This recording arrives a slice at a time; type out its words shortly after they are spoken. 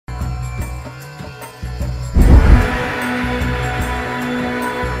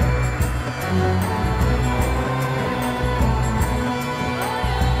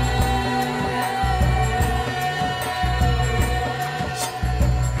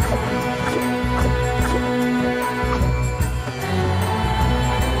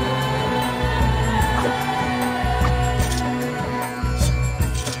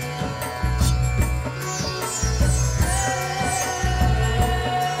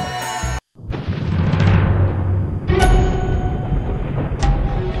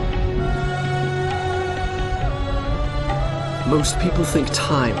Most people think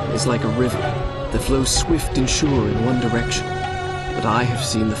time is like a river that flows swift and sure in one direction. But I have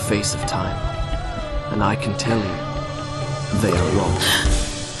seen the face of time, and I can tell you, they are wrong.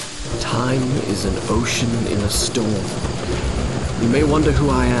 Time is an ocean in a storm. You may wonder who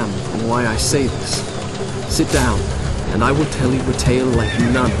I am and why I say this. Sit down, and I will tell you a tale like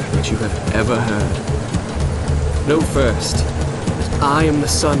none that you have ever heard. Know first that I am the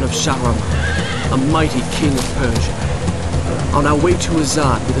son of Shahraman, a mighty king of Persia. On our way to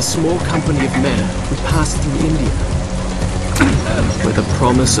Azad with a small company of men, we passed through India, where the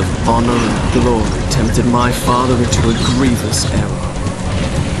promise of honor and glory tempted my father into a grievous error.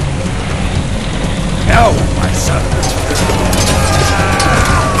 No, my son!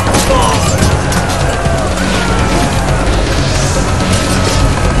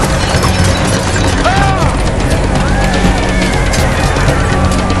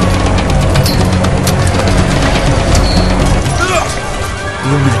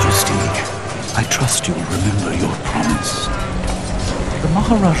 Your Majesty, I trust you will remember your promise. The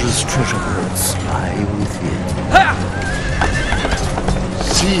Maharaja's treasure vaults lie within.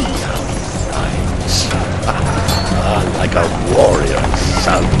 See how he fights. Like a warrior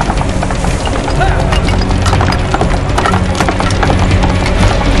son.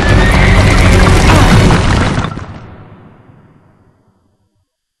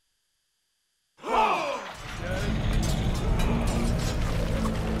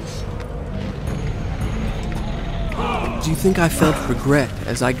 Do you think I felt regret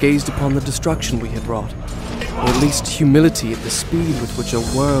as I gazed upon the destruction we had wrought? Or at least humility at the speed with which a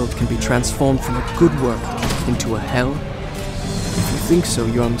world can be transformed from a good world into a hell? If you think so,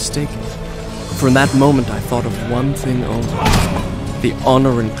 you are mistaken. For in that moment I thought of one thing only. The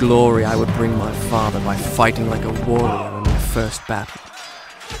honor and glory I would bring my father by fighting like a warrior in my first battle.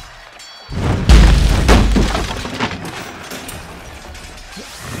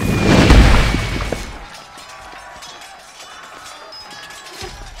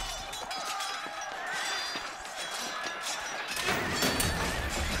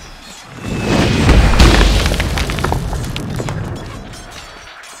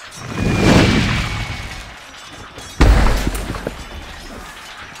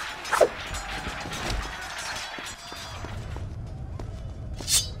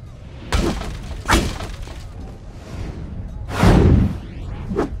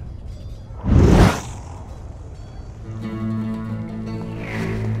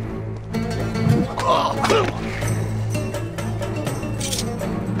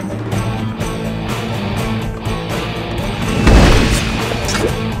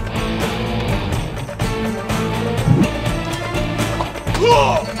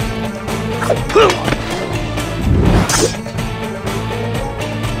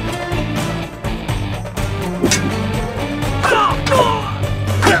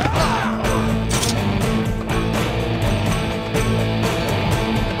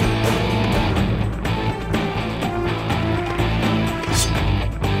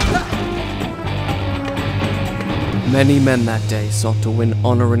 Many men that day sought to win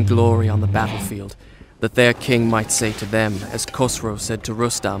honor and glory on the battlefield, that their king might say to them, as Khosrow said to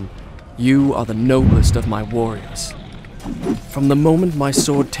Rustam, "You are the noblest of my warriors." From the moment my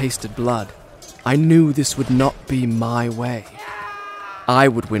sword tasted blood, I knew this would not be my way. I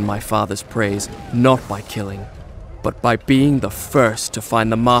would win my father's praise not by killing, but by being the first to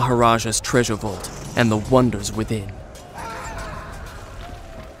find the Maharaja's treasure vault and the wonders within.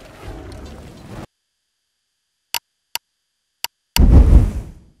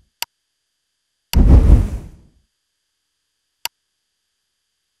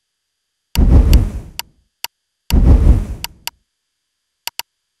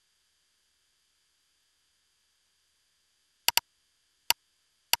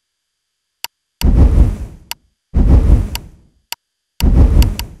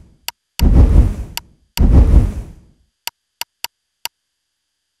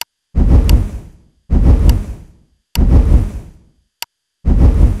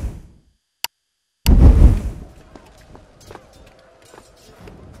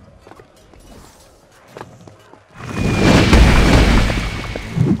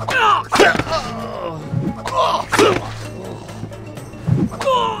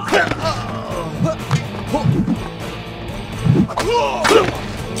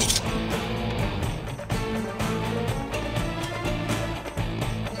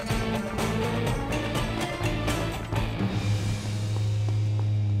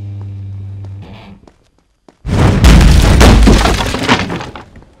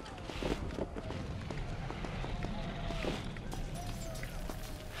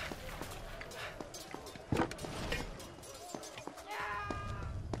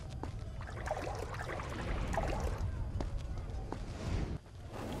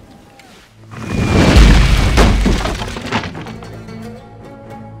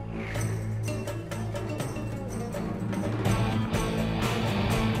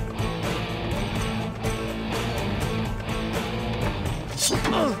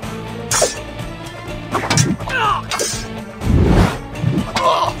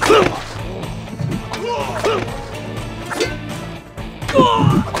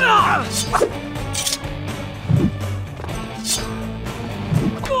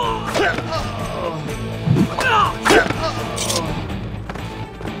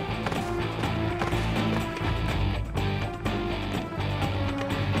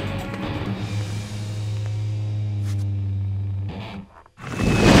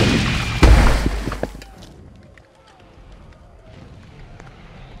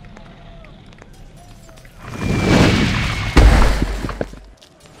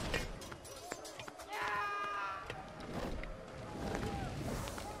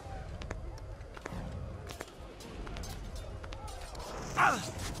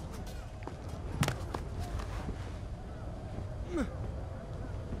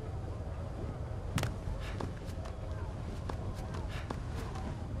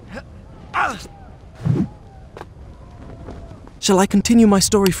 Shall I continue my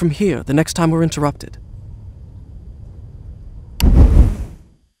story from here the next time we're interrupted?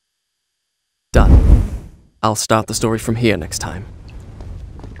 Done. I'll start the story from here next time.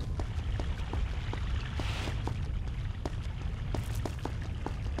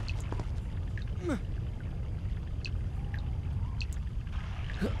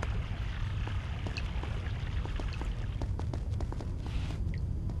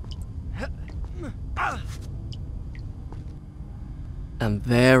 And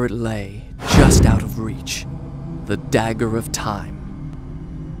there it lay, just out of reach, the dagger of time.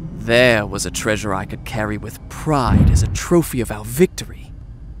 There was a treasure I could carry with pride as a trophy of our victory.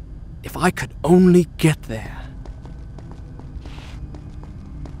 If I could only get there.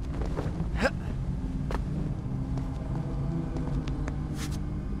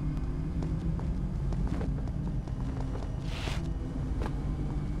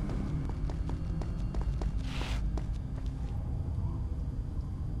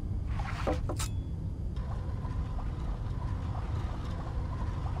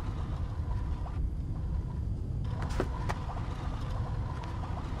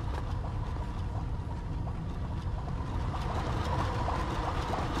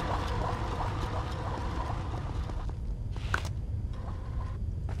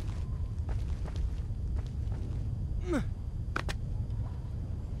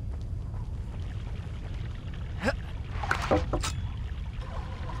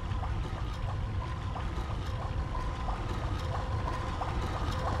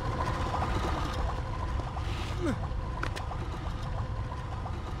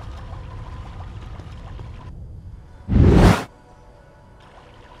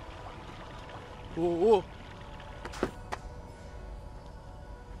 Whoa.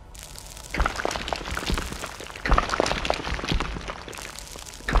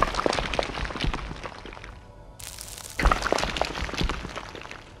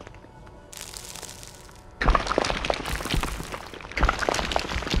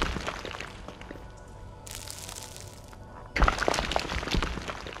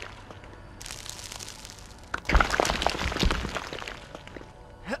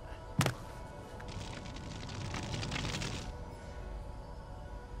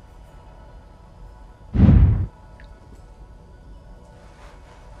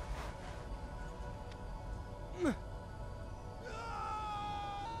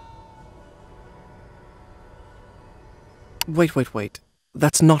 Wait.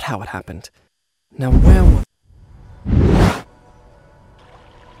 That's not how it happened. Now where was...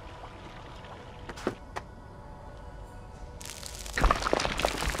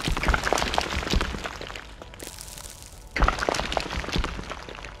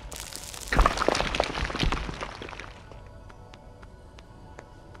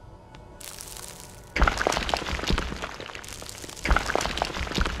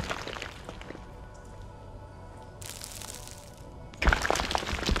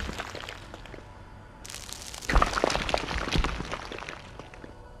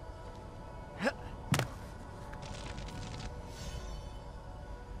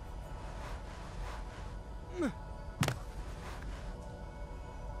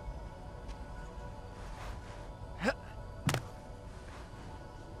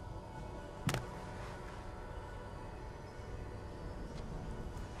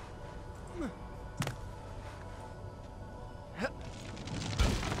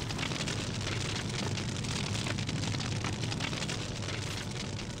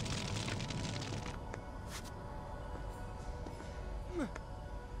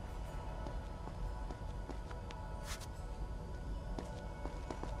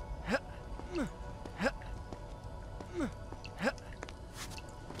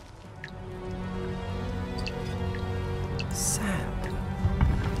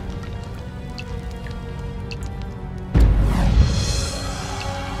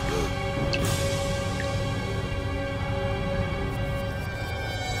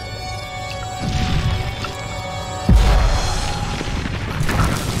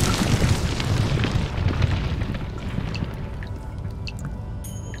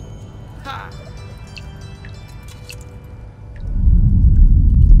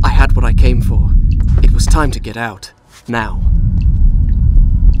 time to get out. Now.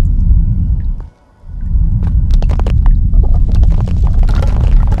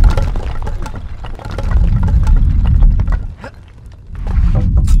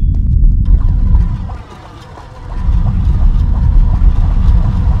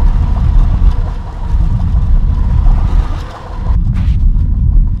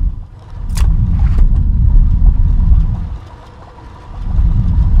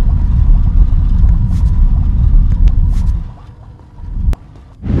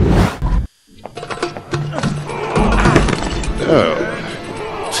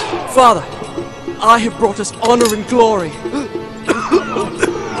 Father, I have brought us honor and glory.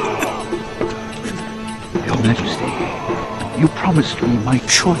 Your Majesty, you promised me my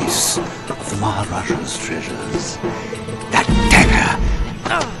choice of the Maharaja's treasures. That dagger!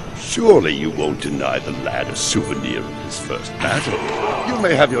 Surely you won't deny the lad a souvenir of his first battle. You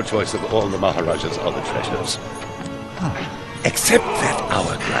may have your choice of all the Maharaja's other treasures. Except that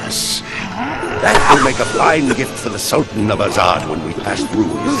hourglass. That will make a fine gift for the Sultan of Azad when we pass through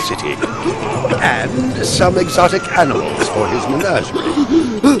his city. And some exotic animals for his menagerie.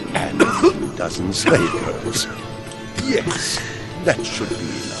 And a few dozen slave girls. Yes, that should be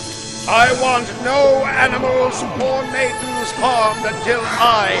enough. I want no animals or maidens harmed until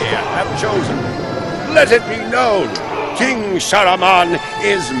I have chosen. Let it be known, King Shahraman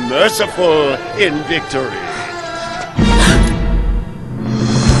is merciful in victory.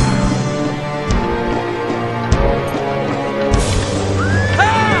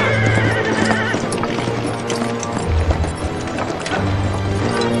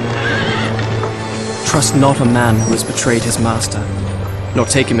 Trust not a man who has betrayed his master, nor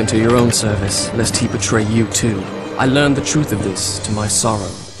take him into your own service, lest he betray you too. I learned the truth of this to my sorrow,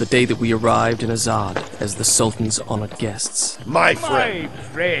 the day that we arrived in Azad as the Sultan's honored guests. My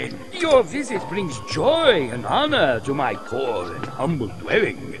friend, your visit brings joy and honor to my poor and humble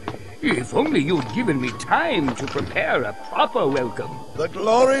dwelling. If only you'd given me time to prepare a proper welcome. the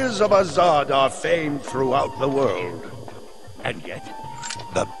glories of Azad are famed throughout the world. And yet,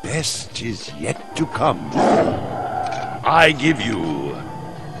 the best is yet to come. I give you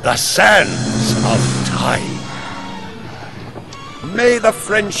the sands of time. May the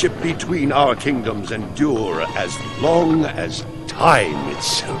friendship between our kingdoms endure as long as time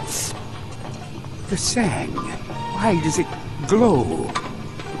itself. The sand, why does it glow?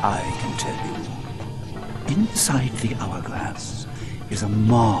 I can tell you. Inside the hourglass is a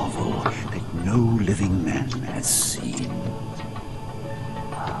marvel that no living man has seen.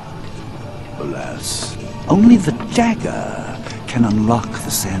 Alas, only the dagger can unlock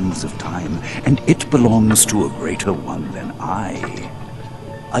the sands of time, and it belongs to a greater one than I.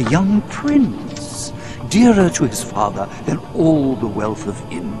 A young prince, dearer to his father than all the wealth of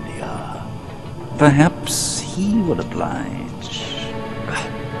India. Perhaps he will oblige.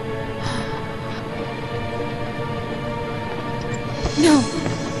 No!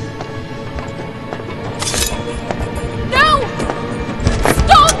 No!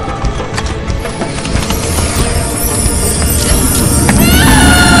 Stop!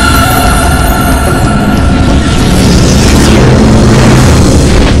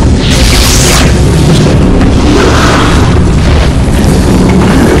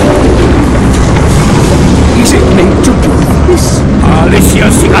 Is it meant to do this?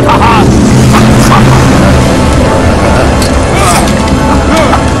 Alicia Sigataha!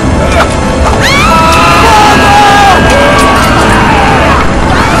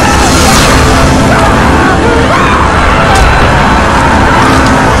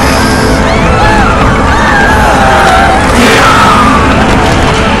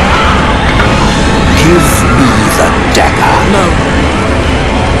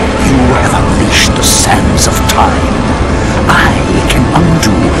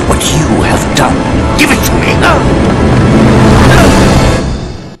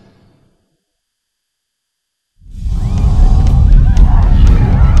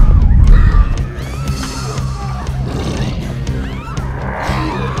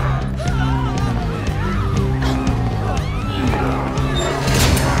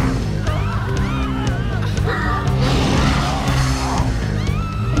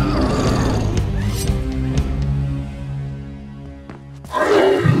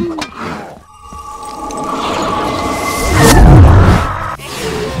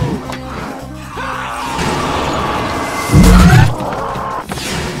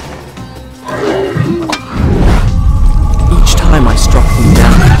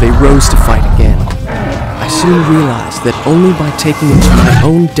 Rose to fight again. I soon realized that only by taking into my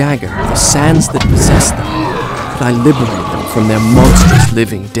own dagger the sands that possess them could I liberate them from their monstrous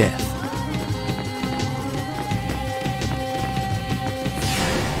living death.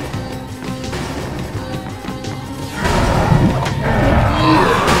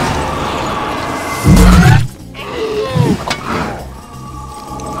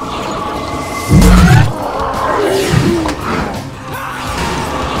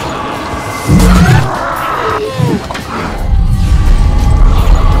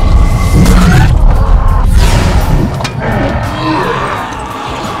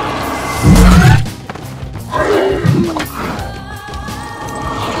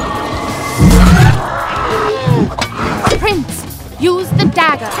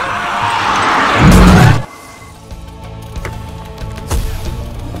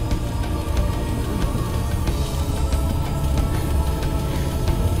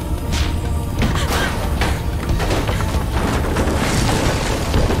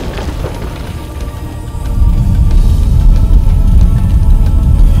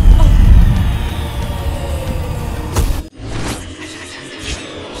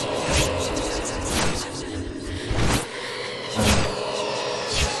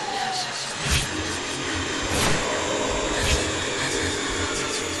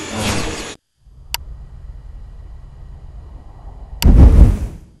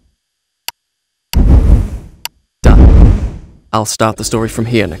 I'll start the story from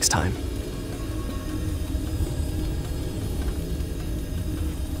here next time.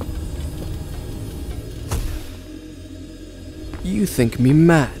 You think me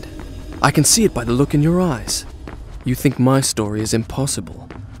mad. I can see it by the look in your eyes. You think my story is impossible.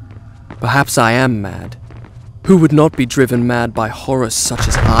 Perhaps I am mad. Who would not be driven mad by horrors such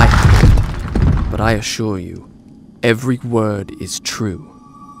as I have? But I assure you, every word is true.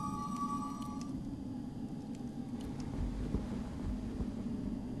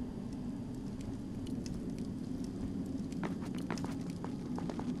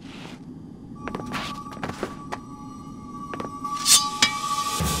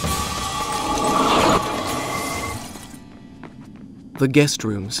 The guest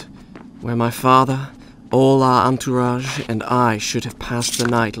rooms, where my father, all our entourage, and I should have passed the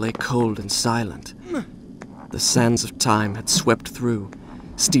night, lay cold and silent. The sands of time had swept through,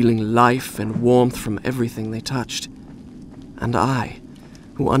 stealing life and warmth from everything they touched. And I,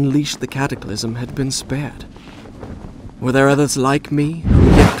 who unleashed the cataclysm, had been spared. Were there others like me,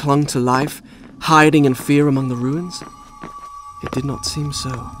 who yet clung to life, hiding in fear among the ruins? It did not seem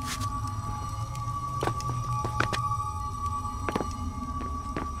so.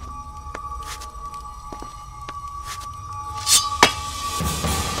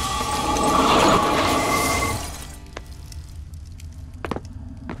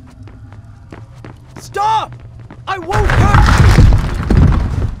 Stop! I won't hurt you!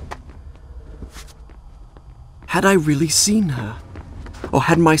 Had I really seen her? Or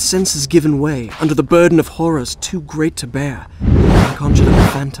had my senses given way under the burden of horrors too great to bear, and conjured up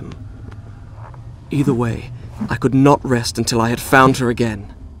a phantom? Either way, I could not rest until I had found her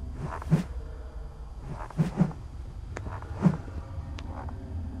again.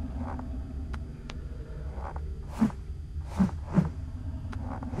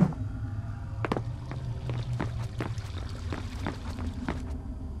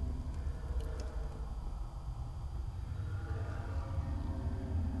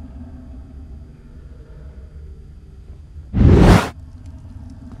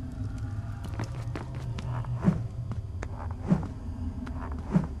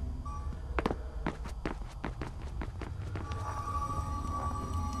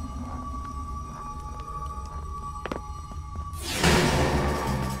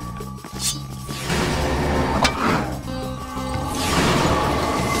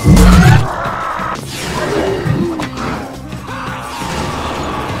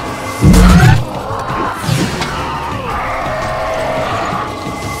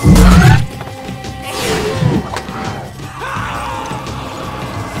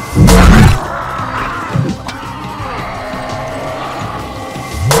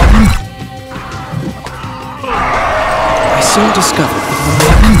 I soon discovered that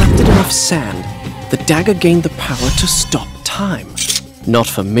when I had collected enough sand, the dagger gained the power to stop time. Not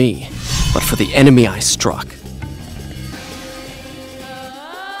for me, but for the enemy I struck.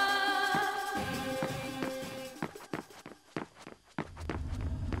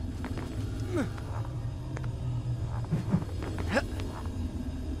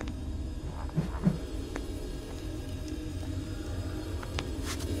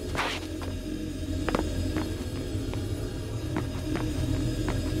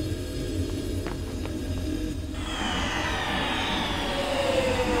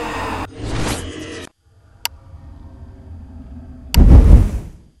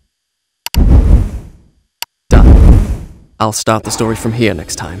 I'll start the story from here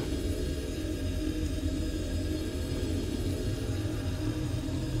next time.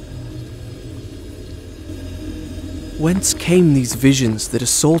 Whence came these visions that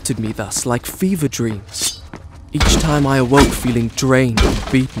assaulted me thus like fever dreams? Each time I awoke feeling drained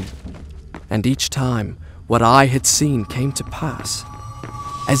and beaten, and each time what I had seen came to pass,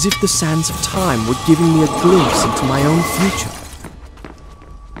 as if the sands of time were giving me a glimpse into my own future.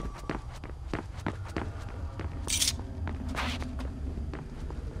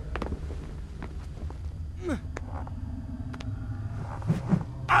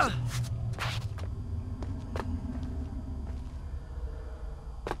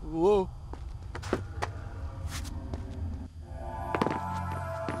 Whoa.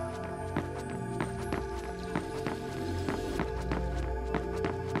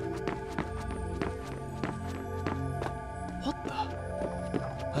 What the?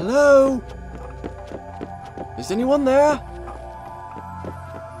 Hello? Is anyone there?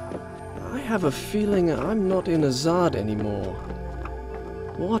 I have a feeling I'm not in Azad anymore.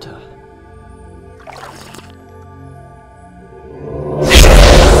 Water.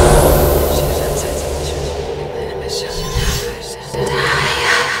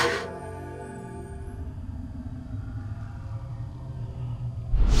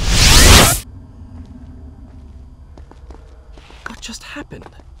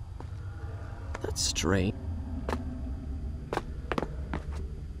 That's strange.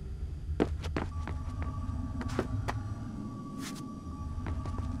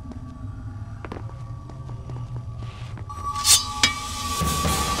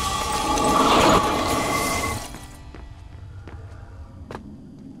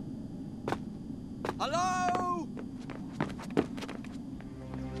 Hello?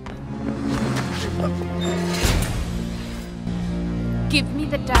 Give me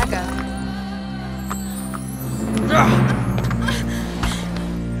the dagger.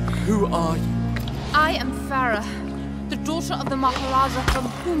 Who are you? I am Farah, the daughter of the Maharaja from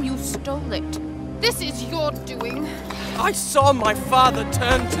whom you stole it. This is your doing, I saw my father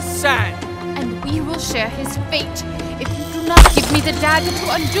turn to sand. and we will share his fate if you do not give me the dagger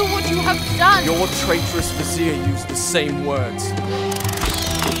to undo what you have done. Your traitorous vizier used the same words.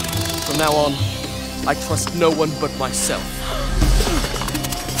 From now on, I trust no one but myself.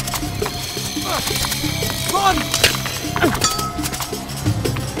 Run!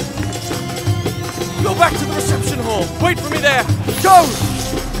 Go back to the reception hall. Wait for me there. Go!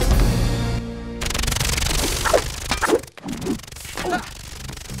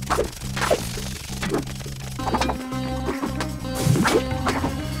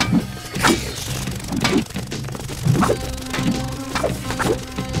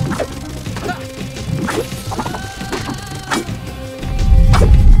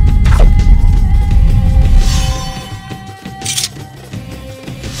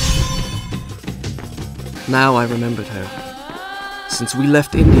 Now I remembered her. Since we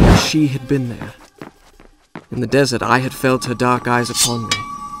left India, she had been there. In the desert, I had felt her dark eyes upon me.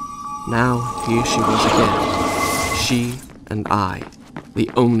 Now, here she was again. She and I, the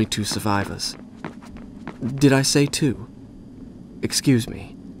only two survivors. Did I say two? Excuse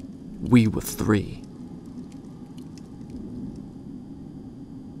me. We were three.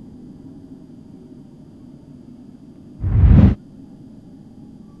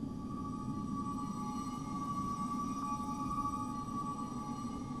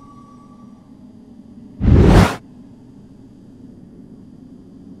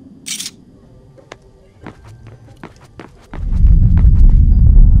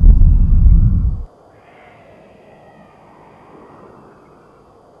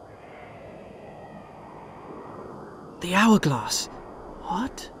 The hourglass.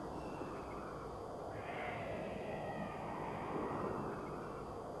 What?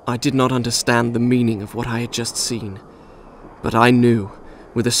 I did not understand the meaning of what I had just seen, but I knew,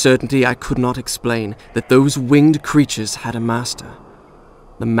 with a certainty I could not explain, that those winged creatures had a master.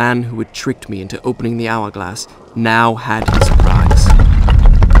 The man who had tricked me into opening the hourglass now had his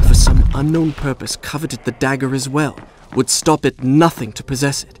prize. For some unknown purpose coveted the dagger as well, would stop at nothing to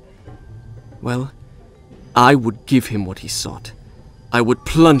possess it. Well, I would give him what he sought. I would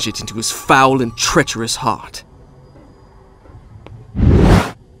plunge it into his foul and treacherous heart.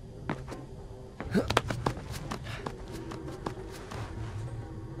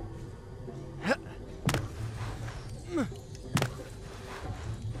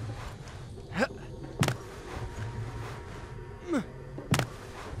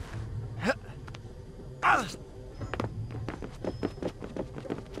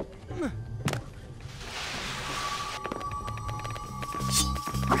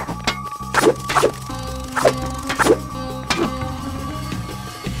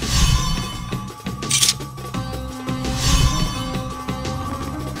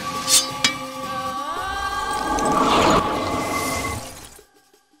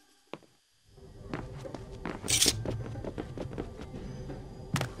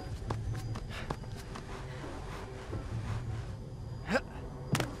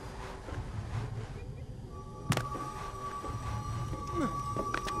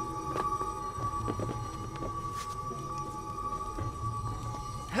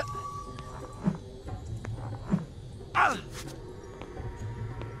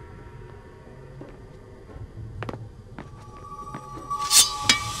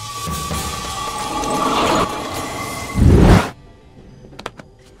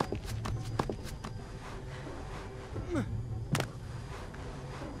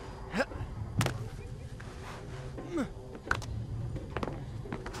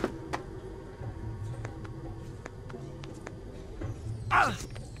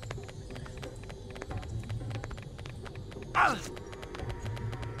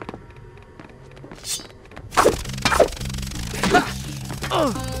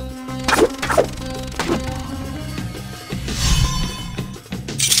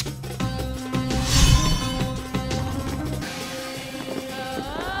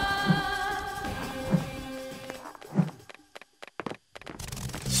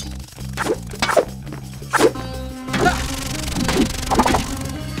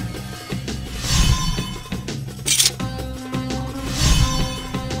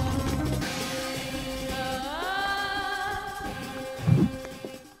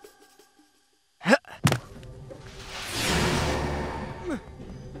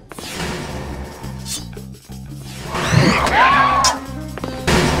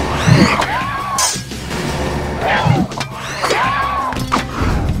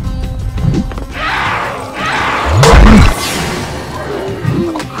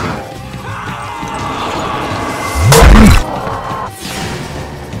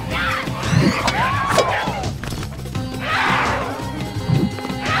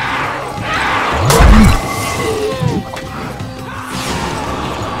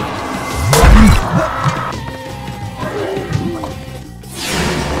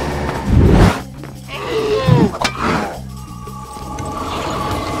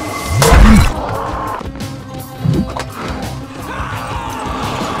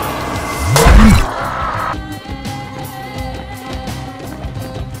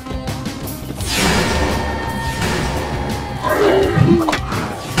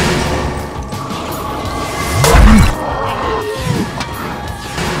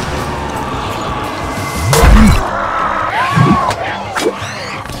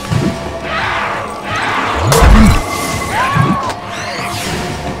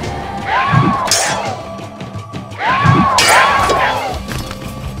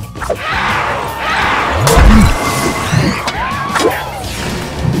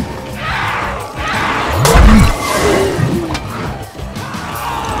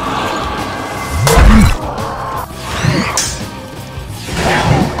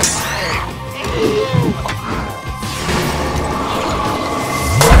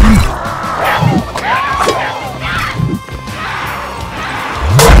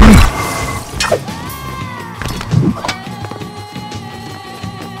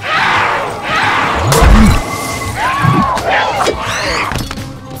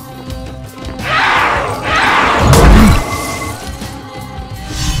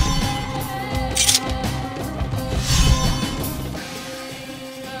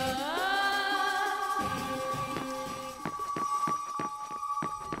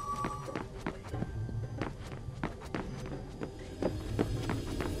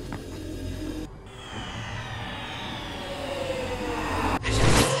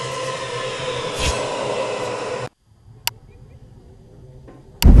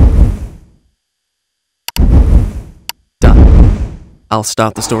 I'll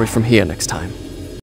start the story from here next time.